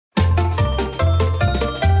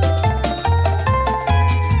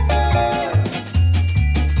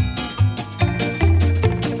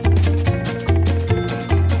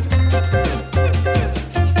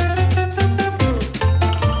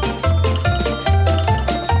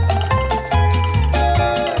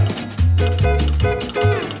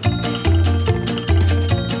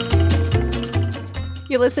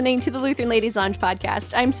listening to the Lutheran Ladies Lounge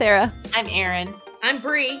podcast. I'm Sarah. I'm Erin. I'm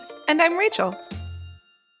Bree. And I'm Rachel.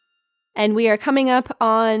 And we are coming up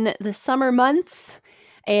on the summer months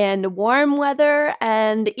and warm weather,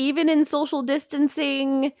 and even in social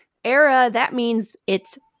distancing era, that means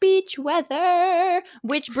it's beach weather,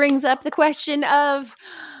 which brings up the question of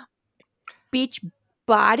beach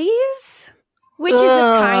bodies, which is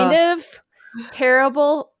a kind of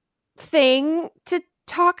terrible thing to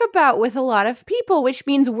talk about with a lot of people, which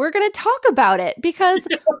means we're going to talk about it because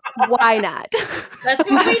why not? That's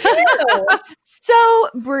what we do. So,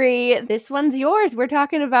 Bree, this one's yours. We're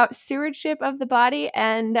talking about stewardship of the body,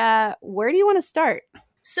 and where do you want to start?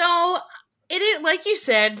 So, it is, like you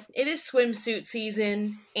said, it is swimsuit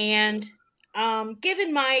season, and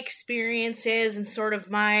given my experiences and sort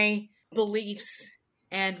of my beliefs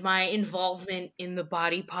and my involvement in the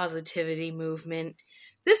body positivity movement,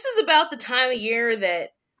 this is about the time of year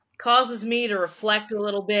that causes me to reflect a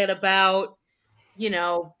little bit about, you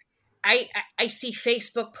know, I see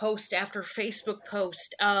Facebook post after Facebook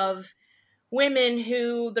post of women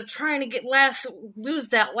who they're trying to lose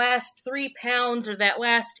that last 3 pounds or that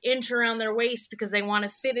last inch around their waist because they want to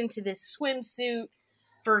fit into this swimsuit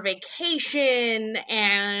for vacation,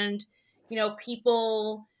 and, you know,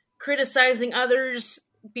 people criticizing others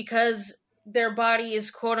because their body is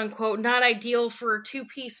quote unquote not ideal for a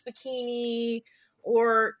 2-piece bikini,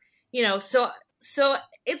 or, you know, so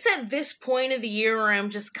it's at this point of the year where I'm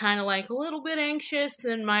just kind of like a little bit anxious,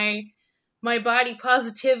 and my body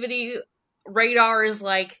positivity radar is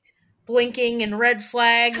like blinking and red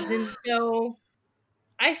flags. And so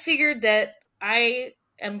I figured that I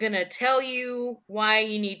am going to tell you why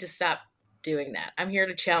you need to stop doing that. I'm here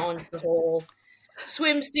to challenge the whole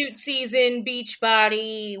swimsuit season, beach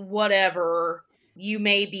body, whatever you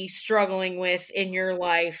may be struggling with in your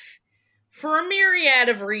life for a myriad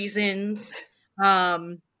of reasons.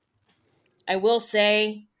 I will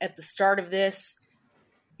say at the start of this,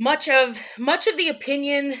 much of the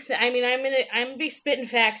opinion, I mean, I'm gonna be spitting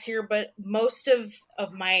facts here, but most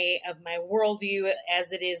of my worldview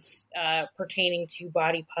as it is pertaining to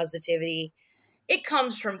body positivity, it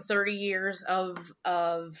comes from 30 years of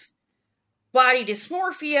body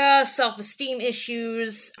dysmorphia, self-esteem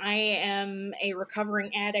issues. I am a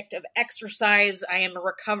recovering addict of exercise. I'm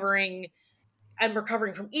recovering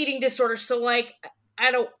from eating disorders. So, like,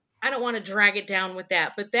 I don't want to drag it down with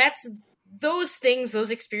that, but those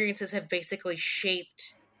experiences have basically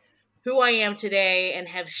shaped who I am today and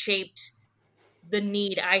have shaped the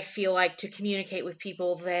need I feel like to communicate with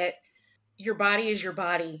people that your body is your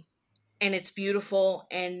body and it's beautiful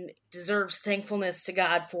and deserves thankfulness to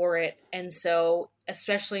God for it. And so,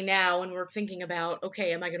 especially now when we're thinking about,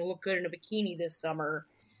 okay, am I going to look good in a bikini this summer?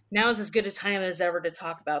 Now is as good a time as ever to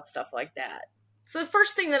talk about stuff like that. So the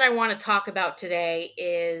first thing that I want to talk about today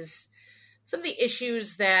is some of the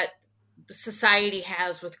issues that the society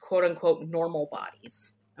has with quote-unquote normal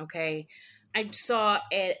bodies, okay? I saw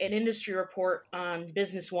an industry report on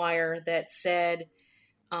Business Wire that said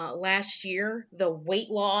last year, the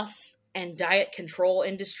weight loss and diet control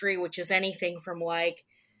industry, which is anything from like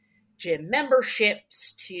gym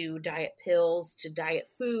memberships to diet pills to diet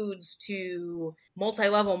foods to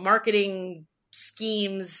multi-level marketing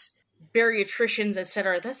schemes, bariatricians,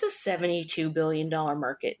 etc., that's a $72 billion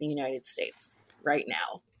market in the United States right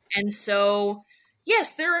now. And so,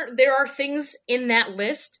 yes, there are things in that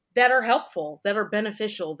list that are helpful, that are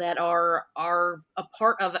beneficial, that are a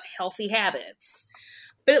part of healthy habits.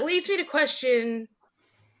 But it leads me to question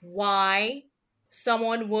why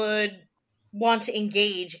someone would want to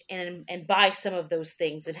engage and buy some of those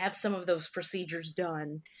things and have some of those procedures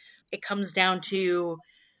done. It comes down to,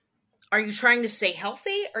 are you trying to stay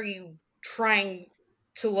healthy? Are you trying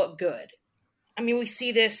to look good? I mean, we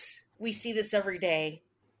see this every day.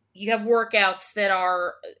 You have workouts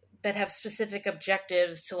that have specific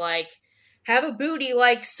objectives to, like, have a booty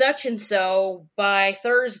like such and so by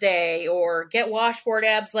Thursday, or get washboard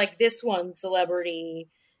abs like this one celebrity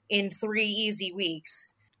in 3 easy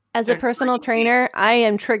weeks. As a personal trainer, I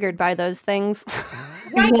am triggered by those things.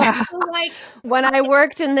 Right. Yeah. So, like, when I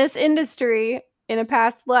worked in this industry in a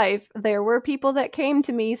past life, there were people that came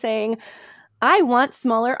to me saying, I want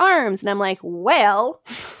smaller arms. And I'm like, well,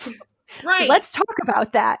 right. Let's talk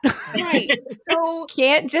about that. Right. So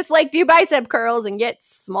can't just like do bicep curls and get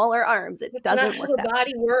smaller arms. It doesn't not work. How the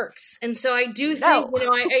body works. And so I do think,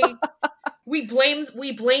 we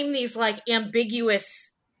blame these like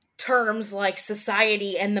ambiguous terms like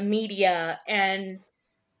society and the media, and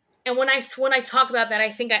when I talk about that, I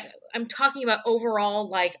think I'm talking about overall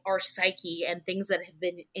like our psyche and things that have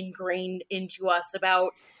been ingrained into us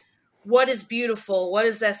about what is beautiful, what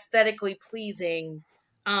is aesthetically pleasing.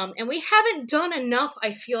 And we haven't done enough,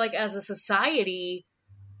 I feel like, as a society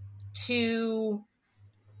to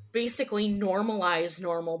basically normalize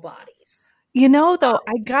normal bodies. You know, though,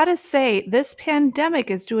 I gotta say, this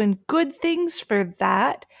pandemic is doing good things for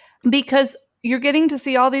that because you're getting to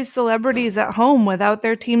see all these celebrities at home without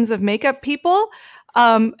their teams of makeup people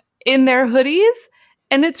um, in their hoodies.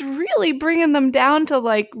 And it's really bringing them down to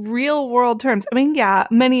like real world terms. I mean, yeah,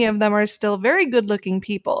 many of them are still very good looking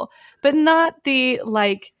people, but not the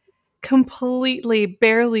like completely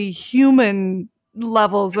barely human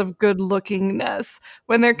levels of good lookingness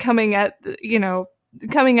when they're coming at,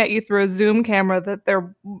 coming at you through a Zoom camera that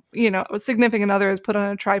their, significant other has put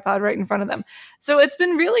on a tripod right in front of them. So it's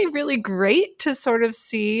been really, really great to sort of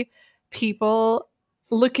see people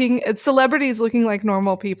looking at celebrities looking like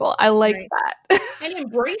normal people. I like Right. that. And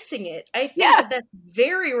embracing it. I think Yeah. that that's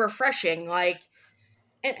very refreshing. Like,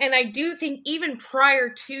 and I do think even prior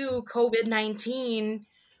to COVID-19,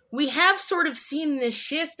 we have sort of seen this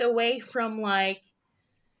shift away from like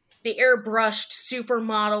the airbrushed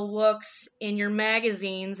supermodel looks in your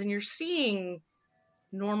magazines, and you're seeing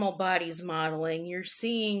normal bodies modeling. You're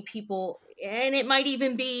seeing people, and it might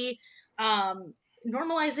even be um,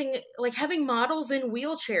 normalizing, like having models in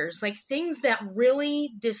wheelchairs, like things that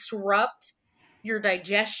really disrupt your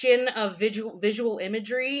digestion of visual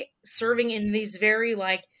imagery, serving in these very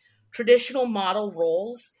like traditional model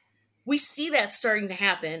roles. We see that starting to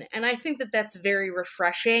happen, and I think that that's very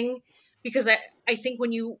refreshing because I think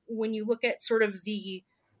when you look at sort of the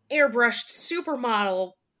airbrushed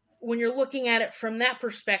supermodel, when you're looking at it from that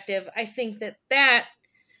perspective, I think that that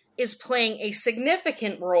is playing a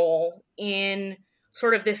significant role in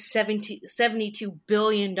sort of this $72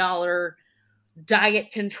 billion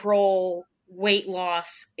diet control weight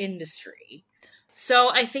loss industry.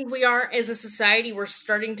 So I think we are, as a society, we're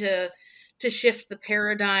starting to shift the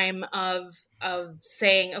paradigm of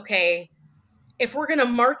saying, okay, if we're going to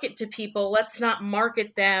market to people, let's not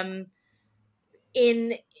market them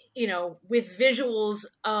in, with visuals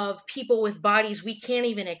of people with bodies we can't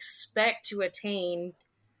even expect to attain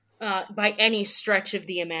by any stretch of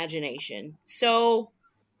the imagination. So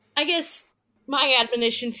I guess my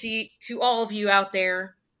admonition to all of you out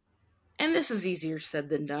there, and this is easier said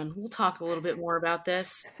than done, we'll talk a little bit more about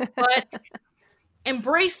this, but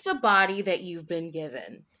embrace the body that you've been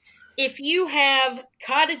given. If you have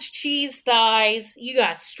cottage cheese thighs, you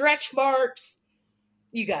got stretch marks,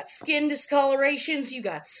 you got skin discolorations, you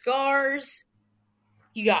got scars,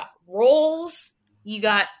 you got rolls, you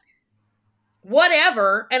got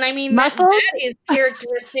whatever. And I mean that Muscles? is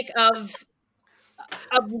characteristic of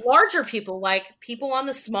larger people. Like people on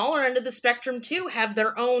the smaller end of the spectrum too have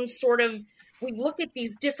their own sort of, we look at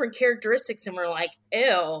these different characteristics and we're like,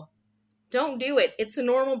 ew, don't do it. It's a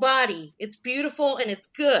normal body. It's beautiful and it's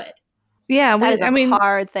good. Yeah, That is I a mean,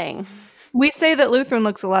 hard thing. we say that Lutheran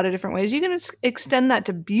looks a lot of different ways. You can extend that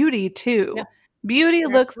to beauty too. Yep, Beauty you're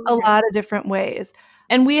looks a absolutely right. lot of different ways.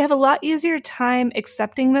 And we have a lot easier time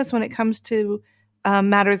accepting this when it comes to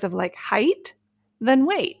matters of like height than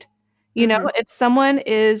weight. You know, Mm-hmm. if someone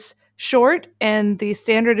is short and the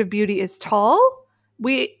standard of beauty is tall,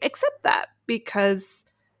 we accept that because,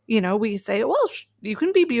 we say, well, you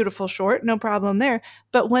can be beautiful short, no problem there.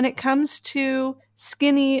 But when it comes to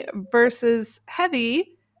skinny versus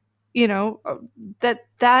heavy, you know uh,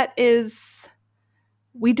 that is,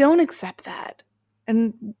 we don't accept that,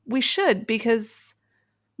 and we should, because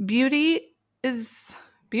beauty is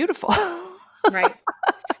beautiful. Right.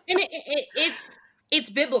 And it's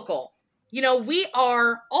biblical. We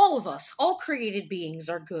are, all of us, all created beings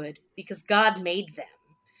are good because God made them.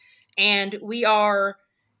 And we are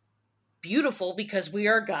beautiful because we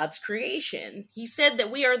are God's creation. He said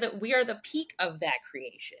that we are the peak of that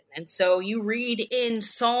creation. And so you read in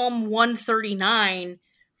Psalm 139,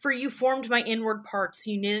 for you formed my inward parts,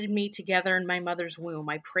 you knitted me together in my mother's womb.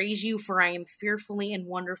 I praise you, for I am fearfully and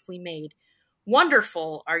wonderfully made.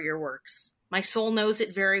 Wonderful are your works. My soul knows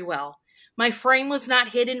it very well. My frame was not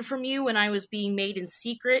hidden from you when I was being made in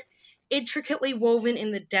secret, intricately woven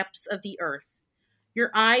in the depths of the earth.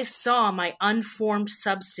 Your eyes saw my unformed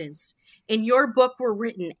substance. In your book were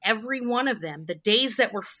written, every one of them, the days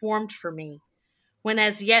that were formed for me, when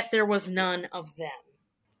as yet there was none of them.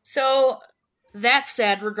 So, that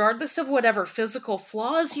said, regardless of whatever physical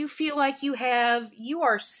flaws you feel like you have, you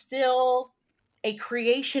are still a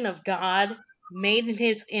creation of God, made in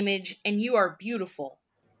His image, and you are beautiful.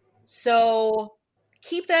 So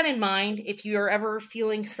keep that in mind if you're ever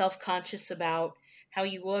feeling self conscious about how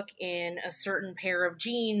you look in a certain pair of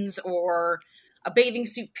jeans or a bathing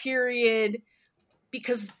suit, period,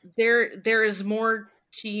 because there is more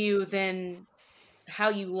to you than how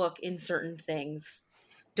you look in certain things.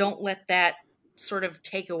 don't let that sort of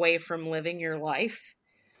take away from living your life.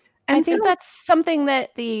 I And think so, that's something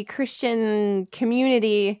that the Christian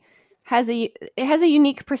community has a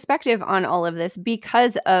unique perspective on all of this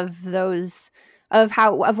because of those of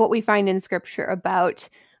what we find in Scripture about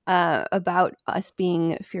us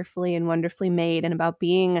being fearfully and wonderfully made, and about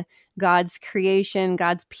being God's creation,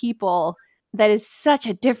 God's people. That is such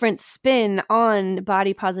a different spin on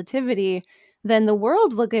body positivity than the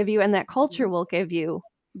world will give you and that culture will give you,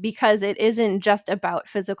 because it isn't just about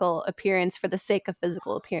physical appearance for the sake of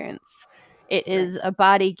physical appearance. It Right. is a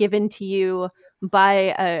body given to you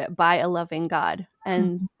by a loving God.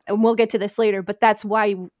 And we'll get to this later, but that's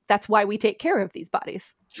why we take care of these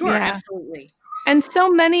bodies. Sure, yeah. absolutely. And so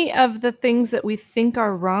many of the things that we think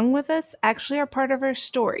are wrong with us actually are part of our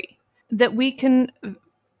story. That we can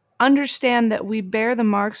understand that we bear the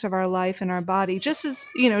marks of our life in our body, just as,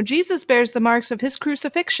 Jesus bears the marks of his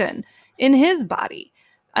crucifixion in his body.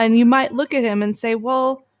 And you might look at him and say,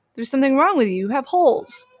 well, there's something wrong with you. You have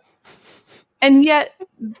holes. And yet,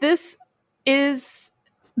 this is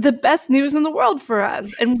the best news in the world for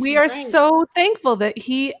us. And we are Right. so thankful that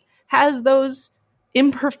he has those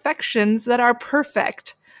imperfections that are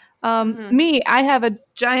perfect. Me, I have a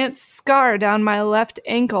giant scar down my left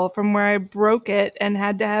ankle from where I broke it and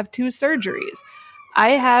had to have 2 surgeries.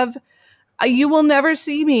 You will never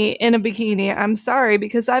see me in a bikini. I'm sorry,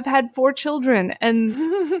 because I've had 4 children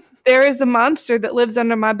and there is a monster that lives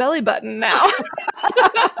under my belly button now.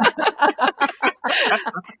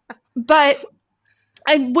 But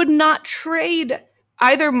I would not trade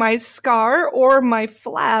either my scar or my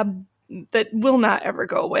flab that will not ever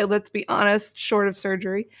go away, let's be honest, short of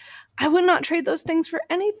surgery. I would not trade those things for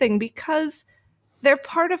anything because they're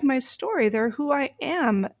part of my story. They're who I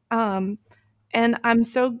am. And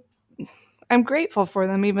I'm grateful for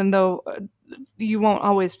them, even though you won't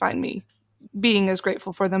always find me being as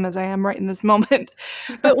grateful for them as I am right in this moment.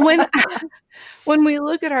 But when we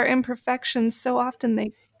look at our imperfections, so often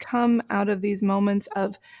they come out of these moments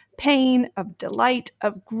of pain, of delight,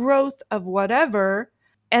 of growth, of whatever,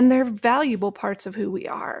 and they're valuable parts of who we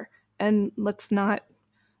are. And let's not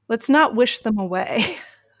wish them away.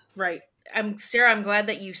 Right. Sarah, I'm glad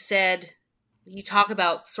that you talk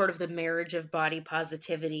about sort of the marriage of body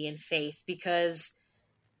positivity and faith, because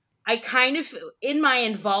I kind of, in my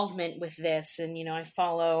involvement with this, and I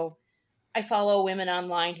follow women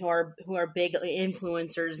online who are big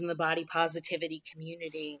influencers in the body positivity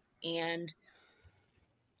community, and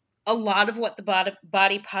a lot of what the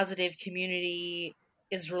body positive community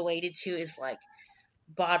is related to is like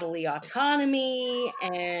bodily autonomy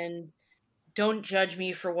and don't judge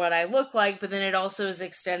me for what I look like, but then it also is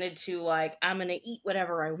extended to like I'm going to eat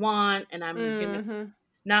whatever I want and I'm going to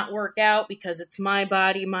not work out because it's my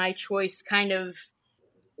body, my choice. Kind of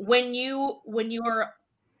when you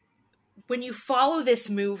follow this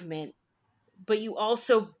movement, but you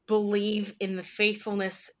also believe in the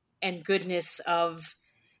faithfulness and goodness of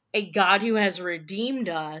a God who has redeemed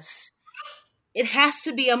us, it has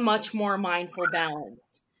to be a much more mindful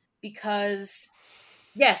balance, because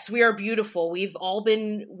yes, we are beautiful. We've all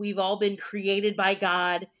been created by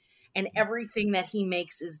God, and everything that he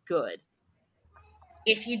makes is good.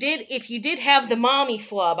 If you did have the mommy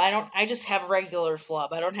flub, I just have regular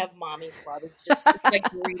flub. I don't have mommy flub. It's like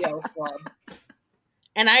burrito flub.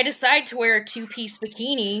 And I decide to wear a 2-piece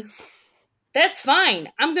bikini, that's fine.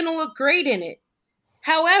 I'm going to look great in it.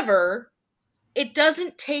 However, it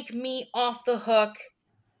doesn't take me off the hook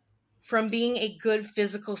from being a good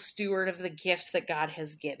physical steward of the gifts that God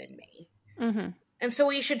has given me. Mm-hmm. And so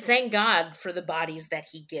we should thank God for the bodies that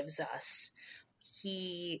he gives us.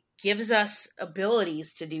 He gives us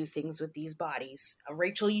abilities to do things with these bodies.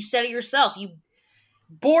 Rachel, you said it yourself. You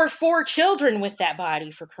bore 4 children with that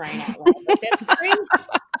body, for crying out loud. Like, that's crazy.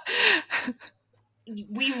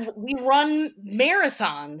 We run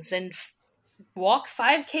marathons and walk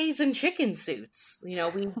 5Ks in chicken suits. We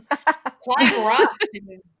climb rocks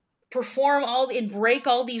and perform all and break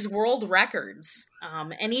all these world records.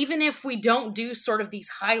 And even if we don't do sort of these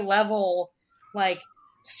high level, like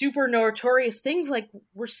super notorious things, like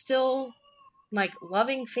we're still like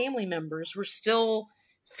loving family members. We're still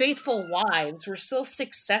faithful wives. We're still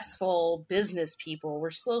successful business people.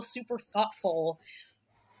 We're still super thoughtful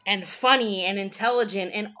and funny and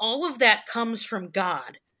intelligent. And all of that comes from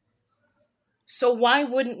God. So why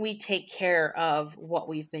wouldn't we take care of what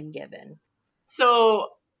we've been given? So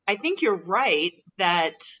I think you're right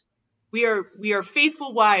that we are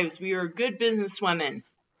faithful wives, we are good businesswomen.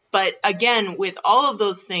 But again, with all of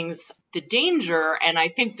those things, the danger, and I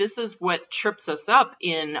think this is what trips us up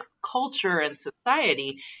in culture and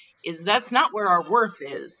society, that's not where our worth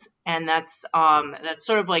is. And that's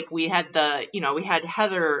sort of like we had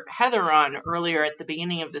Heather on earlier at the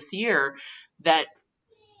beginning of this year, that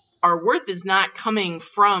our worth is not coming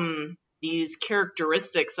from these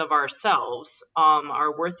characteristics of ourselves.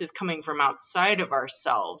 Our worth is coming from outside of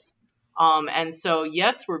ourselves. And so,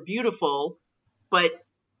 yes, we're beautiful, but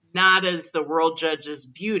not as the world judges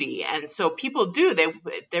beauty. And so people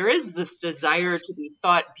there is this desire to be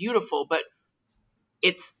thought beautiful, but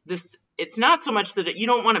it's not so much that you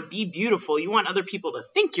don't want to be beautiful. You want other people to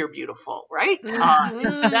think you're beautiful, right?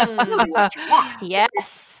 That's really what you want.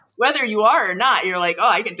 Yes. Whether you are or not, you're like, oh,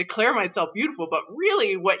 I can declare myself beautiful. But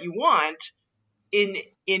really what you want in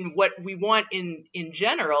what we want in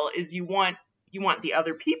general is you want the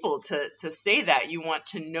other people to say that. You want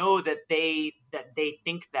to know that they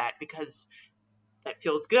think that, because that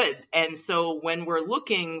feels good. And so when we're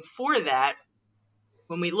looking for that,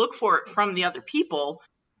 when we look for it from the other people,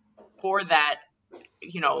 for that,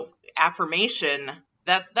 affirmation,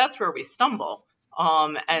 that's where we stumble.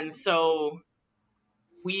 And so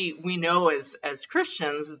we know as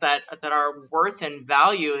Christians that our worth and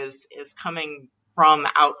value is coming from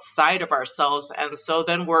outside of ourselves. And so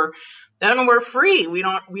then we're free. We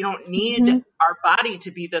don't need our body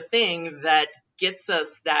to be the thing that gets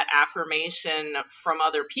us that affirmation from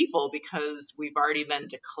other people, because we've already been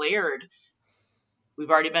declared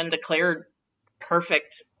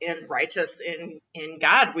perfect and righteous in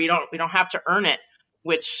God. We don't have to earn it,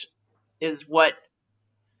 which is what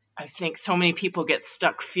I think so many people get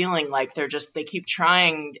stuck feeling like. They keep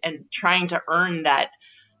trying to earn that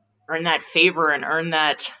favor and earn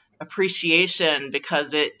that appreciation,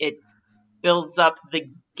 because it builds up the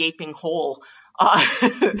gaping hole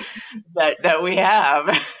that we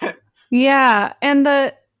have. Yeah, and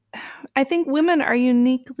I think women are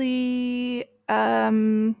uniquely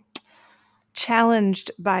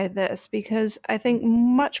challenged by this, because I think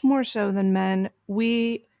much more so than men,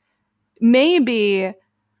 we may be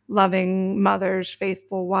loving mothers,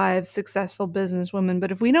 faithful wives, successful businesswomen,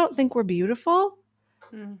 but if we don't think we're beautiful,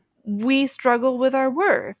 we struggle with our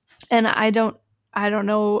worth. And I don't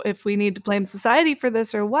know if we need to blame society for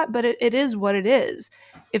this or what, but it is what it is.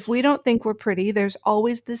 If we don't think we're pretty, there's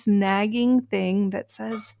always this nagging thing that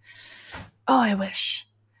says, oh, I wish,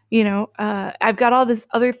 I've got all these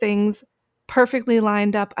other things perfectly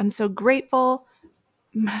lined up. I'm so grateful.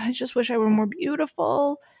 I just wish I were more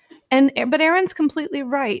beautiful. But Erin's completely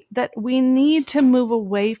right that we need to move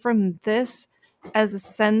away from this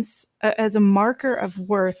as a marker of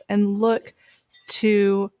worth, and look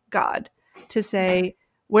to God to say,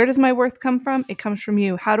 where does my worth come from? It comes from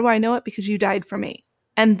you. How do I know it? Because you died for me.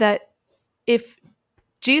 And that if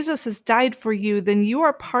Jesus has died for you, then you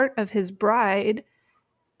are part of his bride.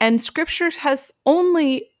 And scripture has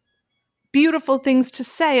only beautiful things to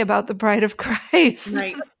say about the bride of Christ.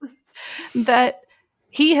 Right. That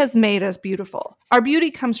he has made us beautiful. Our beauty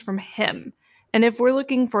comes from him. And if we're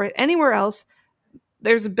looking for it anywhere else,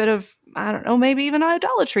 there's a bit of, I don't know, maybe even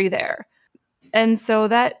idolatry there. And so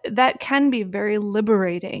that can be very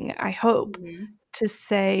liberating, I hope, to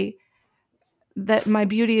say that my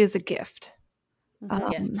beauty is a gift.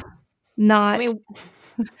 Yes. Not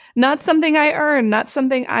something I earn, not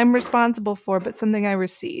something I'm responsible for, but something I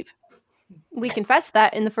receive. We confess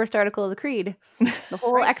that in the first article of the Creed. The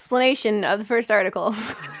whole explanation of the first article.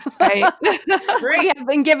 Right. We have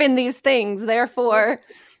been given these things, therefore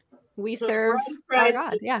we serve our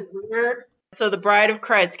God. Yeah. So the bride of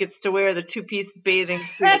Christ gets to wear the two-piece bathing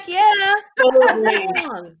suit. Heck yeah! Totally.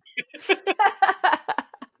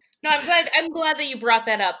 No, I'm glad that you brought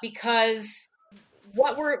that up, because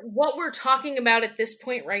what we're talking about at this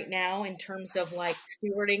point right now, in terms of like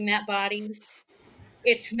stewarding that body,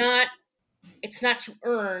 it's not to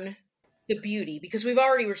earn the beauty, because we've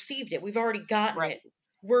already received it. We've already gotten it.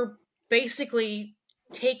 We're basically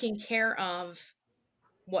taking care of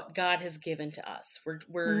what God has given to us.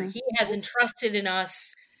 He has entrusted in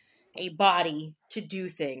us a body to do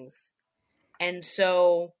things. And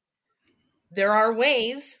so there are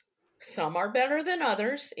ways, some are better than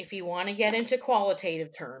others, if you want to get into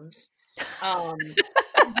qualitative terms, good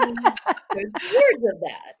stewards of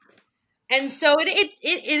that. And so it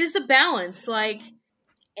is a balance, like,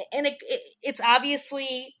 and it's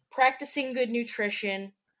obviously practicing good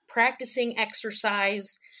nutrition, practicing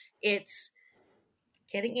exercise. It's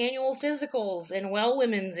getting annual physicals and well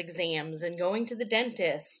women's exams and going to the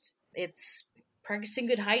dentist. It's practicing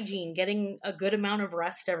good hygiene, getting a good amount of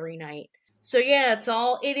rest every night. So yeah,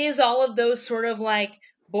 it is all of those sort of like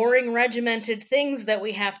boring regimented things that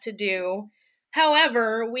we have to do.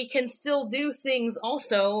 However, we can still do things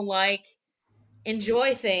also like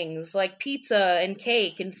enjoy things like pizza and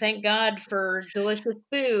cake and thank God for delicious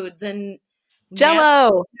foods and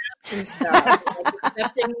Jello. and stuff.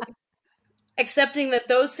 Like accepting that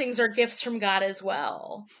those things are gifts from God as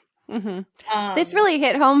well. This really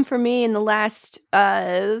hit home for me in the last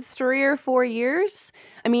 3 or 4 years.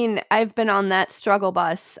 I mean, I've been on that struggle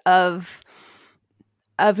bus of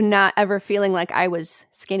not ever feeling like I was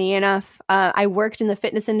skinny enough. I worked in the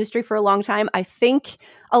fitness industry for a long time. I think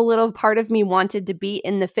a little part of me wanted to be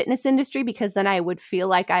in the fitness industry because then I would feel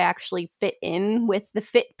like I actually fit in with the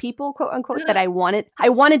fit people, quote unquote, that I wanted. I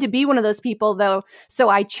wanted to be one of those people, though, so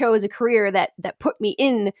I chose a career that put me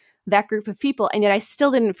in that group of people, and yet I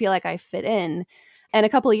still didn't feel like I fit in. And a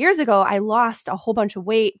couple of years ago, I lost a whole bunch of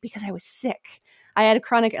weight because I was sick. I had a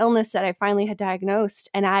chronic illness that I finally had diagnosed,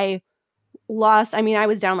 and I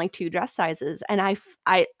was down like 2 dress sizes, and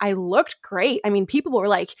I looked great. I mean, people were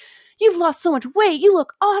like, "You've lost so much weight. You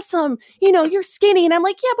look awesome. You know, you're skinny." And I'm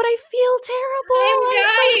like, "Yeah, but I feel terrible.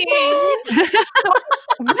 I'm so sick."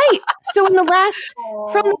 Right. So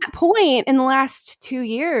from that point, in the last 2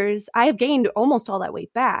 years, I have gained almost all that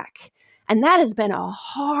weight back. And that has been a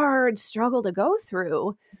hard struggle to go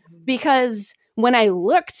through, because when I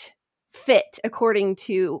looked fit according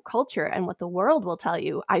to culture and what the world will tell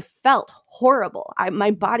you, I felt horrible.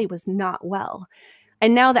 My body was not well.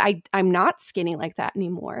 And now that I'm not skinny like that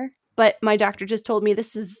anymore, but my doctor just told me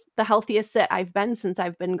this is the healthiest that I've been since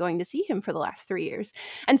I've been going to see him for the last 3 years.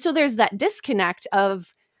 And so there's that disconnect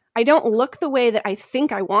of, I don't look the way that I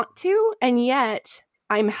think I want to, and yet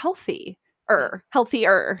I'm healthier,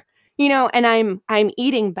 you know, and I'm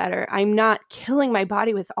eating better. I'm not killing my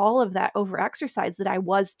body with all of that over exercise that I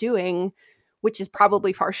was doing, which is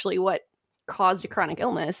probably partially what caused a chronic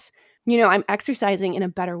illness. You know, I'm exercising in a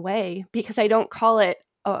better way because I don't call it,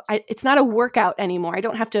 it's not a workout anymore. I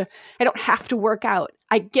don't have to work out.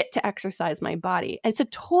 I get to exercise my body. And it's a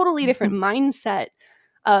totally different mindset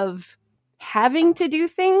of having to do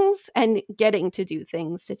things and getting to do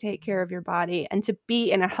things to take care of your body and to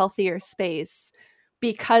be in a healthier space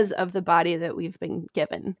because of the body that we've been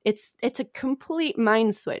given. It's a complete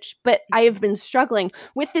mind switch. But I have been struggling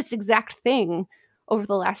with this exact thing over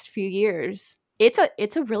the last few years. It's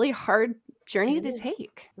a really hard journey to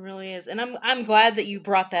take. It really is. And I'm glad that you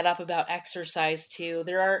brought that up about exercise too.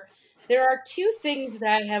 There are 2 things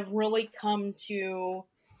that have really come to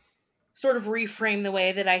sort of reframe the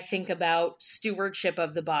way that I think about stewardship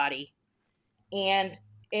of the body. And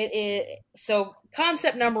so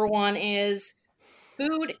concept number 1 is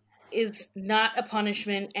food is not a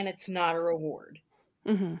punishment and it's not a reward.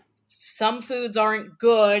 Mm-hmm. Some foods aren't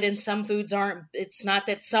good and some foods aren't. It's not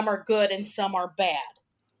that some are good and some are bad.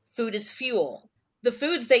 Food is fuel. The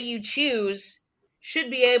foods that you choose should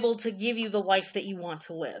be able to give you the life that you want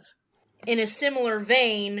to live. In a similar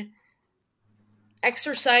vein,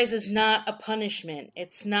 exercise is not a punishment.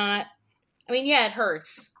 It's not, I mean, yeah, it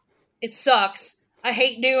hurts. It sucks. I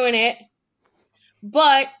hate doing it.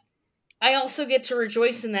 But I also get to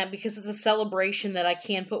rejoice in that because it's a celebration that I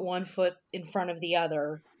can put one foot in front of the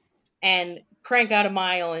other and crank out a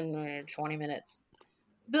mile in 20 minutes.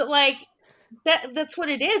 But like, that's what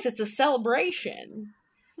it is. It's a celebration.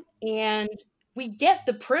 And we get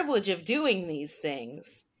the privilege of doing these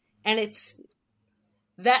things. And it's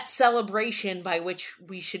that celebration by which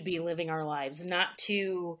we should be living our lives, not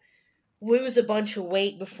to lose a bunch of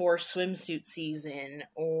weight before swimsuit season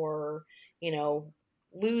or, you know,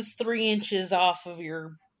 lose 3 inches off of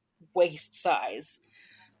your waist size.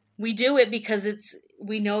 We do it because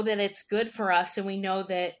we know that it's good for us, and we know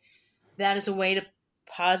that that is a way to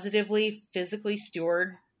positively, physically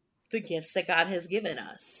steward the gifts that God has given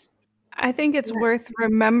us. I think it's worth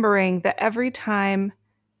remembering that every time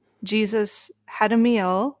Jesus had a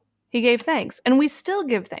meal, he gave thanks. And we still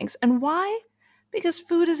give thanks. And why? Because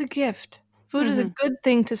food is a gift. Food is a good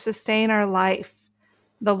thing to sustain our life.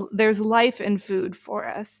 There's life in food for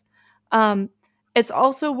us. It's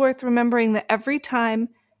also worth remembering that every time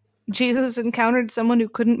Jesus encountered someone who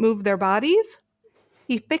couldn't move their bodies,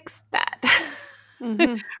 he fixed that.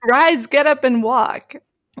 Rise, get up, and walk,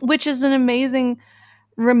 which is an amazing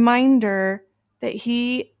reminder that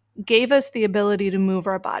he gave us the ability to move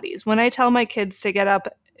our bodies. When I tell my kids to get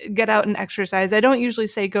out and exercise, I don't usually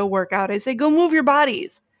say go work out. I say go move your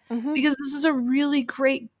bodies, because this is a really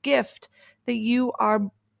great gift that you are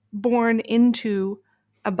born into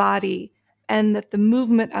a body, and that the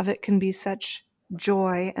movement of it can be such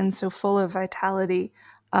joy and so full of vitality.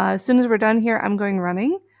 As soon as we're done here, I'm going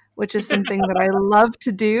running, which is something that I love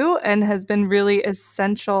to do and has been really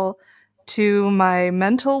essential to my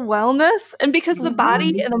mental wellness. And because the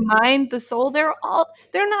body and the mind, the soul, they're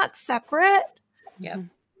not separate. Yep.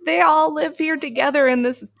 they all live here together in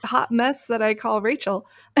this hot mess that I call Rachel.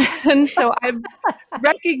 And so I've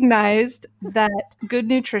recognized that good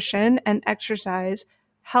nutrition and exercise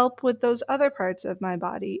help with those other parts of my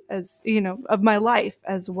body, as you know, of my life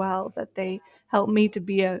as well, that they help me to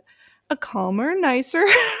be a calmer, nicer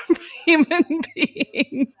human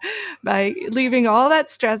being by leaving all that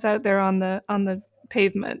stress out there on the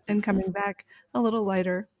pavement and coming back a little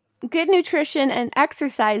lighter. Good nutrition and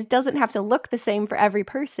exercise doesn't have to look the same for every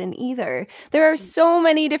person either. There are so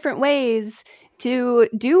many different ways to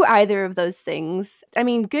do either of those things. I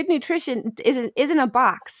mean, good nutrition isn't a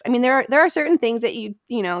box. I mean, there are certain things that you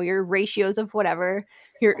know, your ratios of whatever,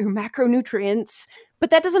 your macronutrients, but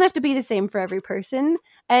that doesn't have to be the same for every person.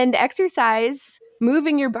 And exercise,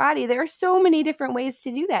 moving your body, there are so many different ways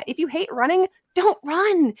to do that. If you hate running, don't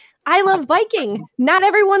run. I love biking. Not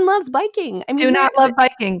everyone loves biking. I mean, Do not love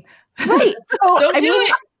biking. Right. So Don't do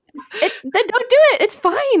it. Then don't do it. It's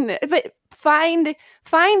fine. But find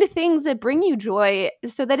things that bring you joy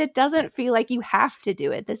so that it doesn't feel like you have to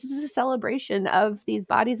do it. This is a celebration of these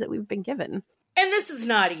bodies that we've been given. And this is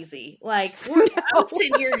not easy. Like, I'm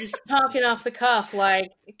sitting here just talking off the cuff,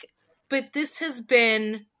 like, but this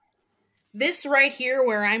right here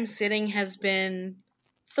where I'm sitting has been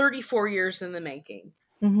 34 years in the making.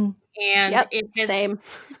 Mm-hmm. And Same.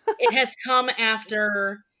 It has come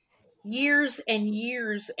after years and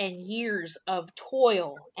years and years of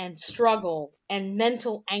toil and struggle and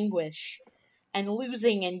mental anguish and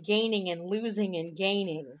losing and gaining and losing and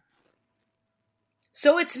gaining.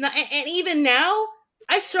 So it's not, and even now,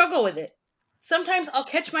 I struggle with it. Sometimes I'll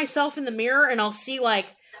catch myself in the mirror and I'll see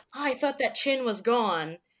like, oh, I thought that chin was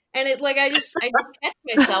gone. And it like, I just catch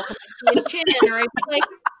myself and I see a chin,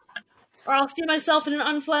 or I'll see myself in an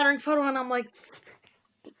unflattering photo and I'm like,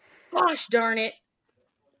 gosh darn it.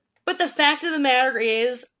 But the fact of the matter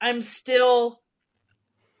is,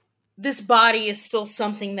 this body is still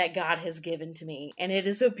something that God has given to me, and it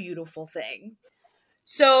is a beautiful thing.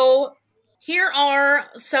 So here are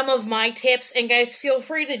some of my tips, and guys, feel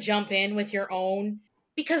free to jump in with your own,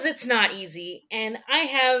 because it's not easy. And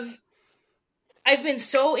I've been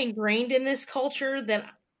so ingrained in this culture that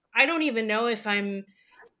I don't even know if I'm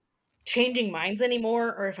changing minds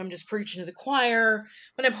anymore or if I'm just preaching to the choir,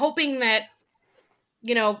 but I'm hoping that,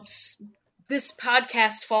 you know, this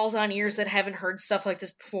podcast falls on ears that haven't heard stuff like this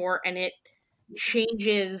before, and it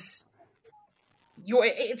changes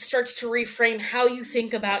it starts to reframe how you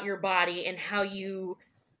think about your body and how you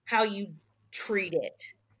treat it.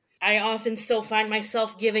 I often still find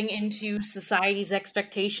myself giving into society's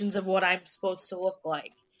expectations of what I'm supposed to look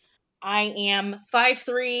like. I am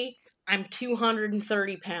 5'3", I'm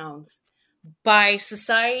 230 pounds. By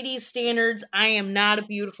society's standards, I am not a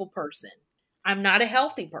beautiful person. I'm not a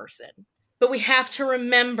healthy person. But we have to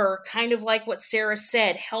remember, kind of like what Sarah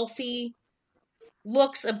said, healthy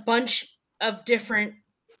looks a bunch of different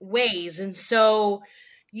ways. And so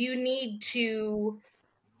you need to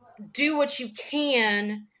do what you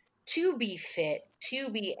can to be fit, to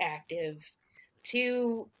be active,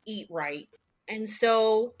 to eat right. And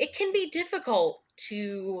so it can be difficult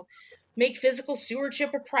to make physical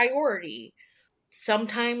stewardship a priority.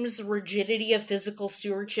 Sometimes rigidity of physical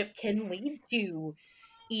stewardship can lead to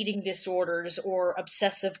eating disorders or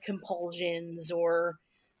obsessive compulsions or,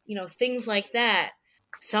 you know, things like that.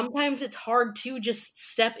 Sometimes it's hard to just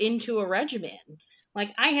step into a regimen.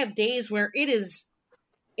 Like, I have days where it is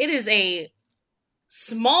a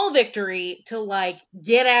small victory to like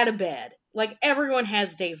get out of bed. Like, everyone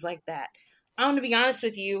has days like that. I'm going to be honest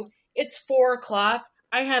with you. It's 4:00.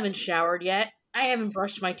 I haven't showered yet. I haven't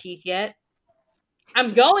brushed my teeth yet.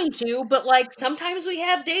 I'm going to, but like sometimes we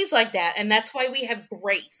have days like that, and that's why we have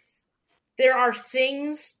grace. There are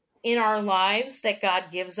things in our lives that God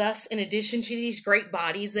gives us in addition to these great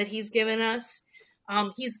bodies that He's given us.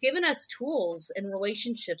 He's given us tools and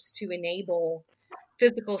relationships to enable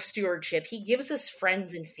physical stewardship. He gives us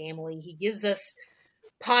friends and family. He gives us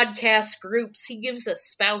podcast groups. He gives us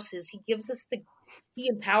spouses. He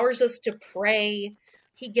empowers us to pray.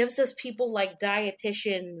 He gives us people like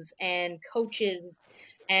dietitians and coaches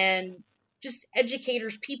and just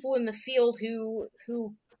educators, people in the field who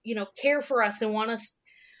you know, care for us and want us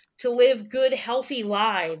to live good, healthy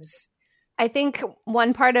lives. I think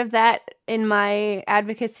one part of that in my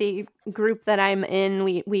advocacy group that I'm in,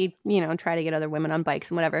 we you know, try to get other women on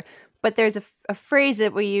bikes and whatever. But there's a phrase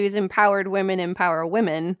that we use: empowered women empower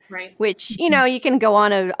women, right? Which, you know, you can go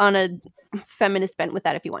on a feminist bent with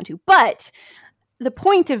that if you want to. But the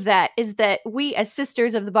point of that is that we, as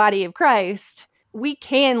sisters of the body of Christ, we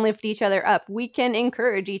can lift each other up. We can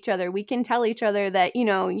encourage each other. We can tell each other that, you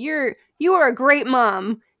know, you are a great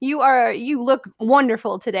mom. You look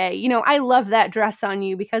wonderful today. You know, I love that dress on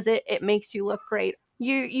you because it makes you look great.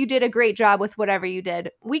 You did a great job with whatever you did.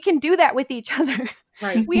 We can do that with each other.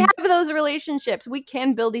 Right. We have those relationships. We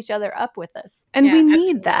can build each other up with this. And Yeah, we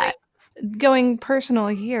need absolutely. that. Going personal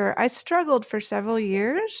here, I struggled for several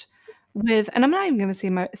years with, and I'm not even going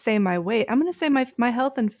to say my weight. I'm going to say my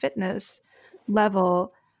health and fitness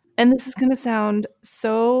level. And this is going to sound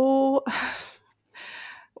so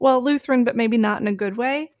well, Lutheran, but maybe not in a good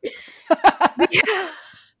way.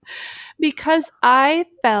 Because I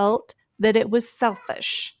felt that it was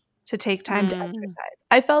selfish to take time to exercise.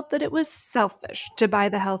 I felt that it was selfish to buy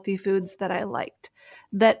the healthy foods that I liked,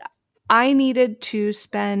 that I needed to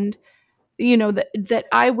spend, that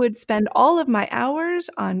I would spend all of my hours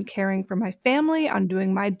on caring for my family, on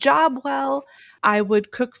doing my job well. I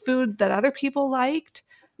would cook food that other people liked,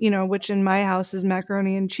 which in my house is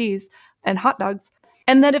macaroni and cheese and hot dogs.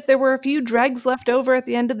 And that if there were a few dregs left over at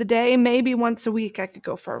the end of the day, maybe once a week I could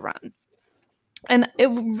go for a run. And it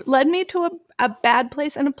led me to a bad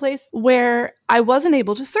place, and a place where I wasn't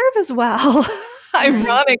able to serve as well,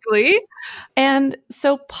 ironically. And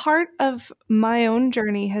so part of my own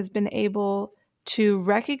journey has been able to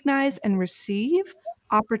recognize and receive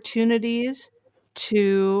opportunities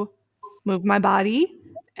to move my body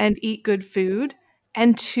and eat good food,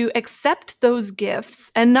 and to accept those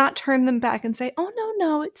gifts and not turn them back and say, oh,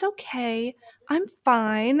 no, it's okay. I'm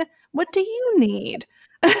fine. What do you need?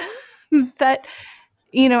 That,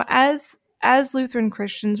 as Lutheran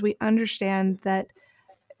Christians, we understand that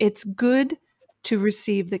it's good to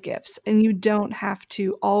receive the gifts, and you don't have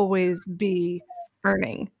to always be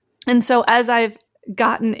earning. And so as I've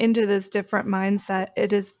gotten into this different mindset,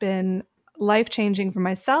 it has been life-changing for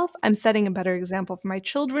myself. I'm setting a better example for my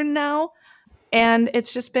children now, and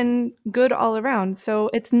it's just been good all around. So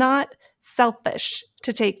it's not selfish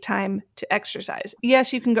to take time to exercise.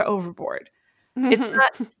 Yes, you can go overboard. It's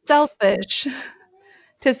not selfish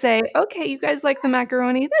to say, okay, you guys like the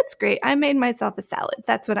macaroni? That's great. I made myself a salad.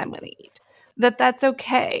 That's what I'm going to eat. That's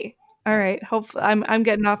okay. All right. Hopefully, I'm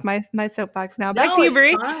getting off my soapbox now. Back to you,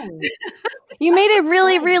 Brie. You made a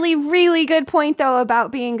really, really, really good point, though,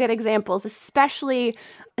 about being good examples, especially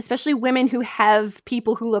women who have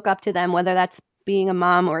people who look up to them, whether that's being a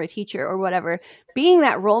mom or a teacher or whatever. Being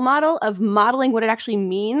that role model of modeling what it actually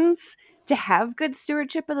means to have good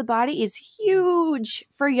stewardship of the body is huge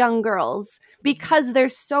for young girls, because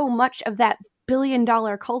there's so much of that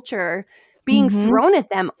billion-dollar culture being thrown at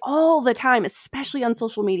them all the time, especially on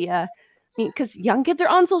social media. Because young kids are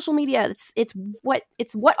on social media. It's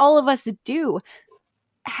what all of us do.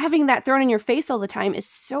 Having that thrown in your face all the time is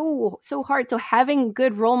so hard. So having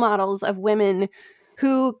good role models of women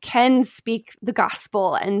who can speak the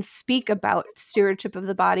gospel and speak about stewardship of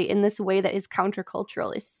the body in this way that is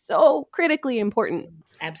countercultural is so critically important.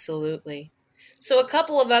 Absolutely. So a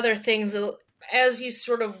couple of other things as you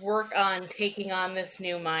sort of work on taking on this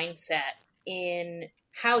new mindset in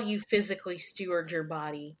how you physically steward your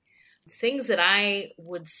body. Things that I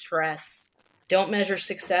would stress: don't measure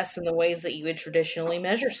success in the ways that you would traditionally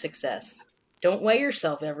measure success. Don't weigh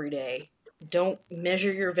yourself every day. Don't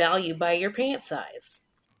measure your value by your pant size.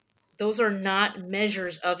 Those are not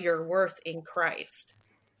measures of your worth in Christ.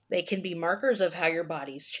 They can be markers of how your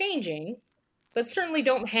body's changing, but certainly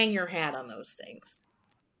don't hang your hat on those things.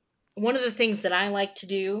 One of the things that I like to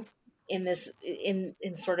do in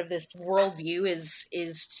sort of this worldview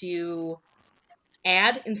is to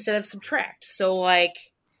add instead of subtract. So,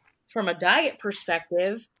 like, from a diet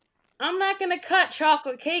perspective, I'm not going to cut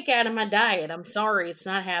chocolate cake out of my diet. I'm sorry, it's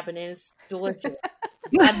not happening. It's delicious.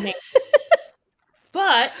 God made it.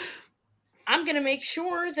 But I'm going to make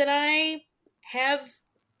sure that I have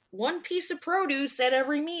one piece of produce at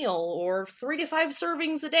every meal, or 3 to 5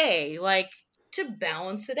 servings a day, like, to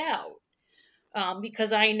balance it out.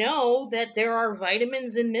 Because I know that there are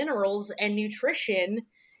vitamins and minerals and nutrition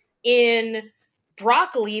in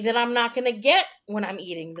broccoli that I'm not going to get when I'm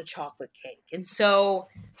eating the chocolate cake. And so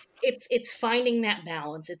it's finding that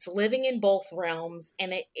balance. It's living in both realms,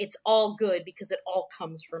 and it's all good because it all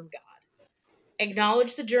comes from God.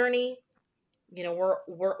 Acknowledge the journey. You know,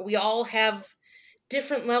 we all have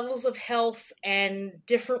different levels of health and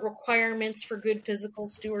different requirements for good physical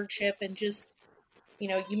stewardship, and just,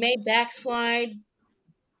 you may backslide,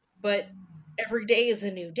 but every day is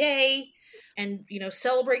a new day. And,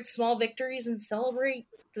 celebrate small victories and celebrate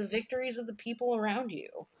the victories of the people around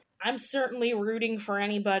you. I'm certainly rooting for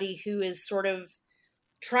anybody who is sort of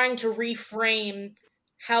trying to reframe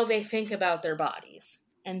how they think about their bodies.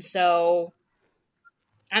 And so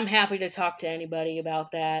I'm happy to talk to anybody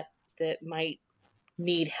about that might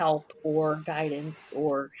need help or guidance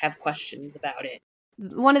or have questions about it.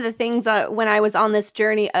 one of the things when I was on this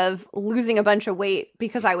journey of losing a bunch of weight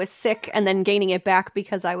because I was sick and then gaining it back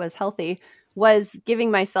because I was healthy was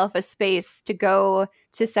giving myself a space to go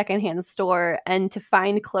to secondhand store and to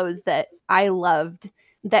find clothes that I loved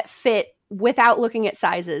that fit without looking at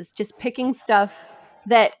sizes, just picking stuff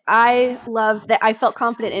that I loved, that I felt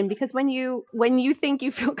confident in. Because when you think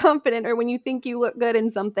you feel confident or when you think you look good in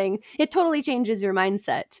something, it totally changes your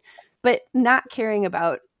mindset. But not caring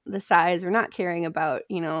about the size or not caring about,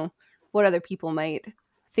 what other people might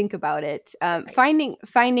think about it.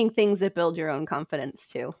 Finding things that build your own confidence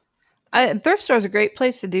too. Thrift store is a great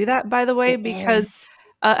place to do that, by the way, because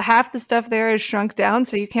half the stuff there is shrunk down,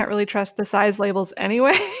 so you can't really trust the size labels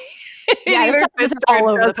anyway. Yeah, the sizes are all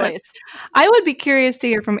over the place. I would be curious to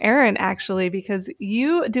hear from Erin, actually, because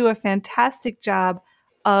you do a fantastic job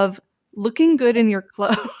of looking good in your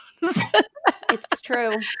clothes. It's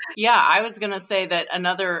true. Yeah, I was going to say that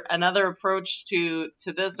another approach to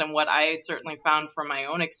this, and what I certainly found from my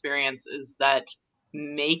own experience, is that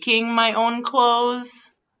making my own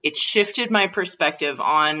clothes, it shifted my perspective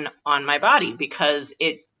on my body, because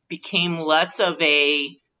it became less of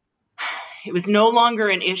it was no longer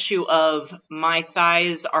an issue of my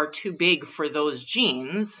thighs are too big for those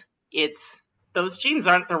jeans. It's those jeans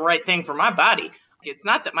aren't the right thing for my body. It's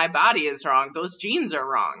not that my body is wrong. Those jeans are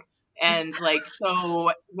wrong. And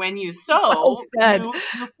so when you sew, you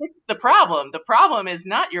fix the problem. The problem is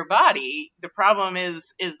not your body. The problem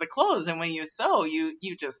is the clothes. And when you sew, you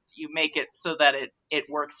make it so that it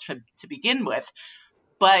works to begin with.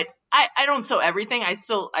 But I don't sew everything. I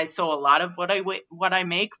sew a lot of what I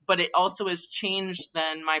make, but it also has changed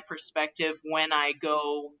then my perspective when I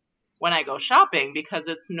go shopping, because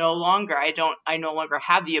it's no longer, I no longer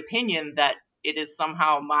have the opinion that it is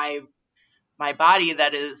somehow my body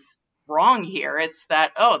that is wrong here. It's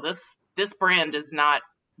that, this brand is not,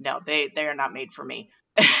 no, they are not made for me.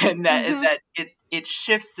 And that it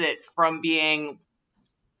shifts it from being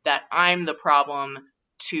that I'm the problem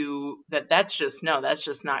to that's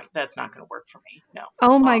not going to work for me. No.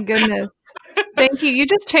 Oh my goodness. Thank you. You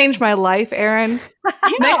just changed my life, Erin.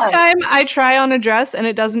 Yeah. Next time I try on a dress and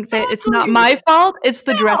it doesn't fit, it's not my fault. It's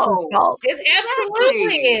the dress's fault. It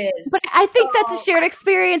absolutely is. But I think that's a shared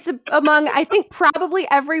experience among, I think, probably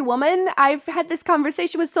every woman. I've had this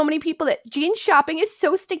conversation with so many people that jeans shopping is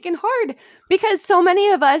so stinking hard because so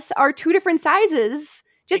many of us are two different sizes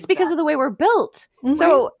just because of the way we're built. Mm-hmm.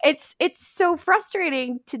 So it's so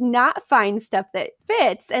frustrating to not find stuff that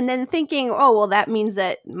fits and then thinking, oh, well, that means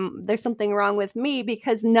that there's something wrong with me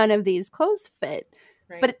because none of these clothes fit.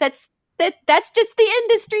 Right. But that's just the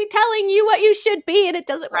industry telling you what you should be, and it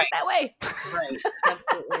doesn't work that way. Right.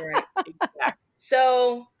 Absolutely right. Exactly.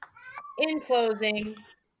 So, in closing,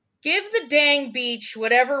 give the dang beach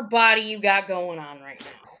whatever body you got going on right now.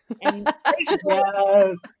 And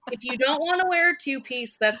yes. If you don't want to wear a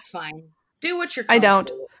two-piece, that's fine. Do what you're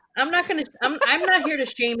comfortable. I don't. I'm not here to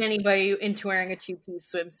shame anybody into wearing a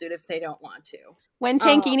two-piece swimsuit if they don't want to. When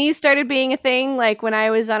tankinis started being a thing, like when I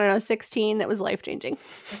was, 16, that was life-changing.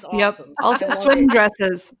 That's awesome. Yep. Also swim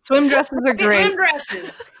dresses. Swim dresses are great. Swim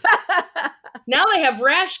dresses. Now they have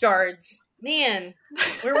rash guards. Man,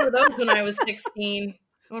 where were those when I was 16?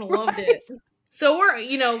 I would have loved it. So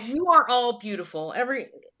you are all beautiful.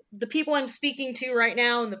 The people I'm speaking to right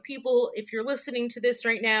now, and the people, if you're listening to this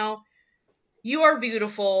right now, you are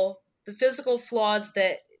beautiful. The physical flaws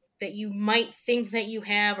that you might think that you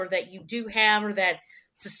have, or that you do have, or that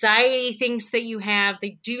society thinks that you have,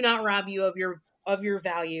 they do not rob you of your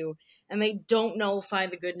value, and they don't nullify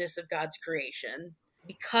the goodness of God's creation.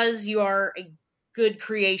 Because you are a good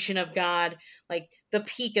creation of God, like the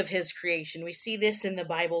peak of his creation. We see this in the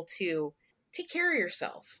Bible too. Take care of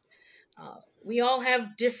yourself. We all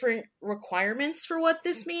have different requirements for what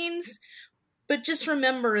this means, but just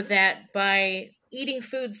remember that by eating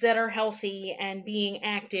foods that are healthy and being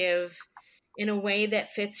active in a way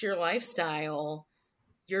that fits your lifestyle,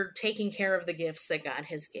 you're taking care of the gifts that God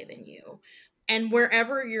has given you. And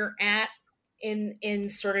wherever you're at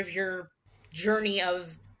in sort of your journey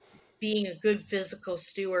of being a good physical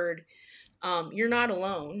steward, you're not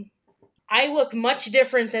alone. I look much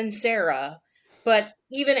different than Sarah, but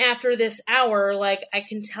even after this hour, I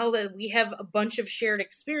can tell that we have a bunch of shared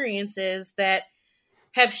experiences that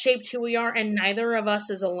have shaped who we are, and neither of us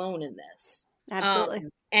is alone in this. Absolutely.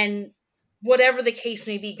 And whatever the case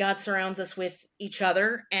may be, God surrounds us with each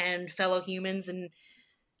other and fellow humans and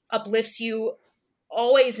uplifts you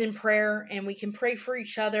always in prayer, and we can pray for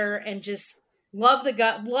each other and just love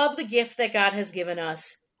the gift that God has given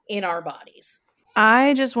us in our bodies.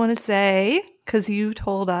 I just want to say, because you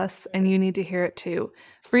told us and you need to hear it too,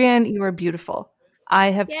 Brienne, you are beautiful.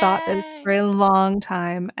 I have thought this Yay. for a long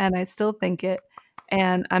time, and I still think it.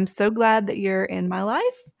 And I'm so glad that you're in my life.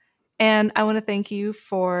 And I want to thank you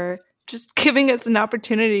for just giving us an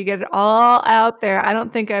opportunity to get it all out there. I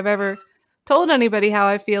don't think I've ever told anybody how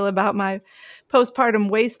I feel about my postpartum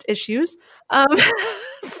waist issues.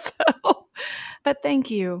 But thank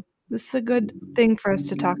you. This is a good thing for us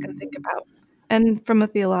to talk and think about. And from a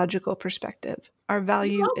theological perspective, our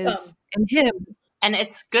value is in Him. And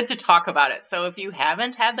it's good to talk about it. So if you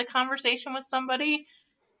haven't had the conversation with somebody,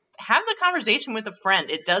 have the conversation with a friend.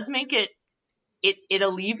 It does make it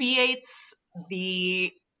alleviates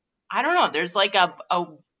the, I don't know, there's like a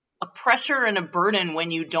pressure and a burden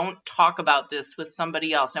when you don't talk about this with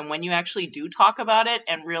somebody else. And when you actually do talk about it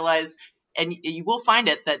and realize, and you will find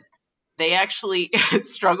it, that they actually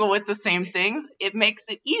struggle with the same things, it makes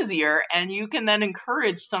it easier, and you can then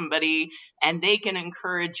encourage somebody and they can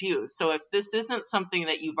encourage you. So if this isn't something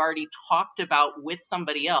that you've already talked about with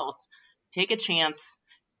somebody else, take a chance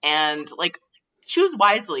and choose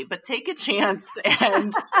wisely, but take a chance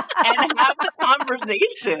and have the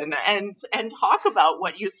conversation and talk about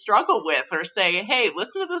what you struggle with, or say, hey,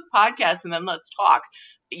 listen to this podcast and then let's talk.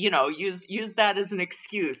 Use that as an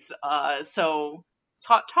excuse. So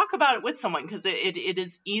talk about it with someone, because it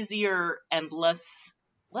is easier and less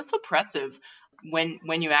oppressive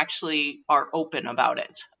when you actually are open about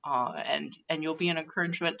it, and you'll be an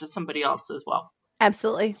encouragement to somebody else as well.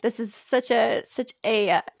 Absolutely. This is such a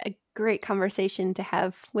great conversation to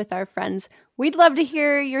have with our friends. We'd love to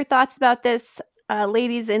hear your thoughts about this,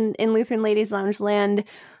 ladies in Lutheran Ladies Lounge land.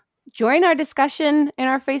 Join our discussion in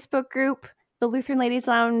our Facebook group, the Lutheran Ladies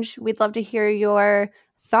Lounge. We'd love to hear your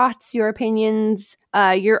thoughts, your opinions,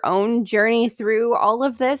 your own journey through all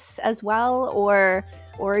of this as well, or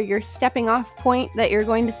your stepping off point that you're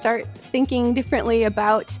going to start thinking differently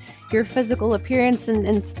about your physical appearance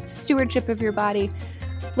and stewardship of your body.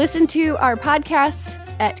 Listen to our podcasts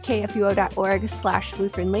at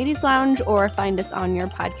kfuo.org/Lutheran Ladies Lounge, or find us on your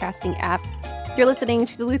podcasting app. You're listening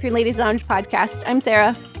to the Lutheran Ladies Lounge podcast. I'm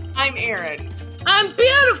Sarah. I'm Erin. I'm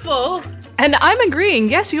beautiful. And I'm agreeing.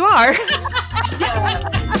 Yes, you are.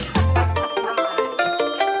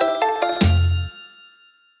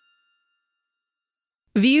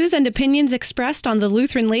 Views and opinions expressed on the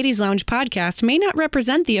Lutheran Ladies Lounge podcast may not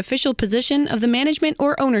represent the official position of the management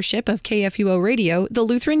or ownership of KFUO Radio, the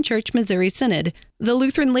Lutheran Church Missouri Synod. The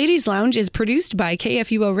Lutheran Ladies Lounge is produced by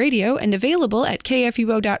KFUO Radio and available at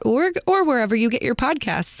kfuo.org or wherever you get your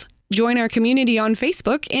podcasts. Join our community on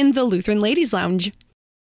Facebook in the Lutheran Ladies Lounge.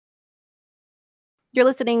 You're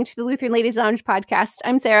listening to the Lutheran Ladies Lounge podcast.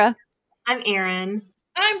 I'm Sarah. I'm Erin.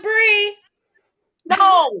 I'm Bree.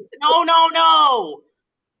 No.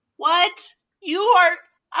 What? You are,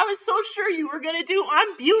 I was so sure you were going to do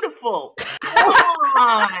I'm beautiful. Come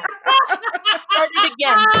on. Start it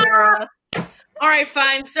again, Sarah. All right,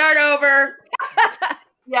 fine. Start over.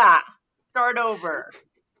 Yeah, start over.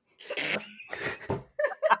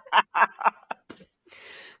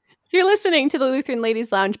 You're listening to the Lutheran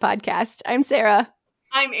Ladies Lounge podcast. I'm Sarah.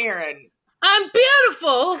 I'm Erin. I'm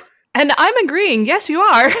beautiful. And I'm agreeing. Yes, you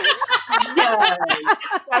are. Yes,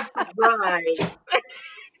 that's right.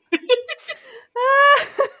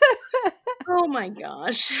 Oh my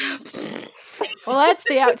gosh. Well, that's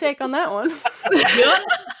the outtake on that one. Yep.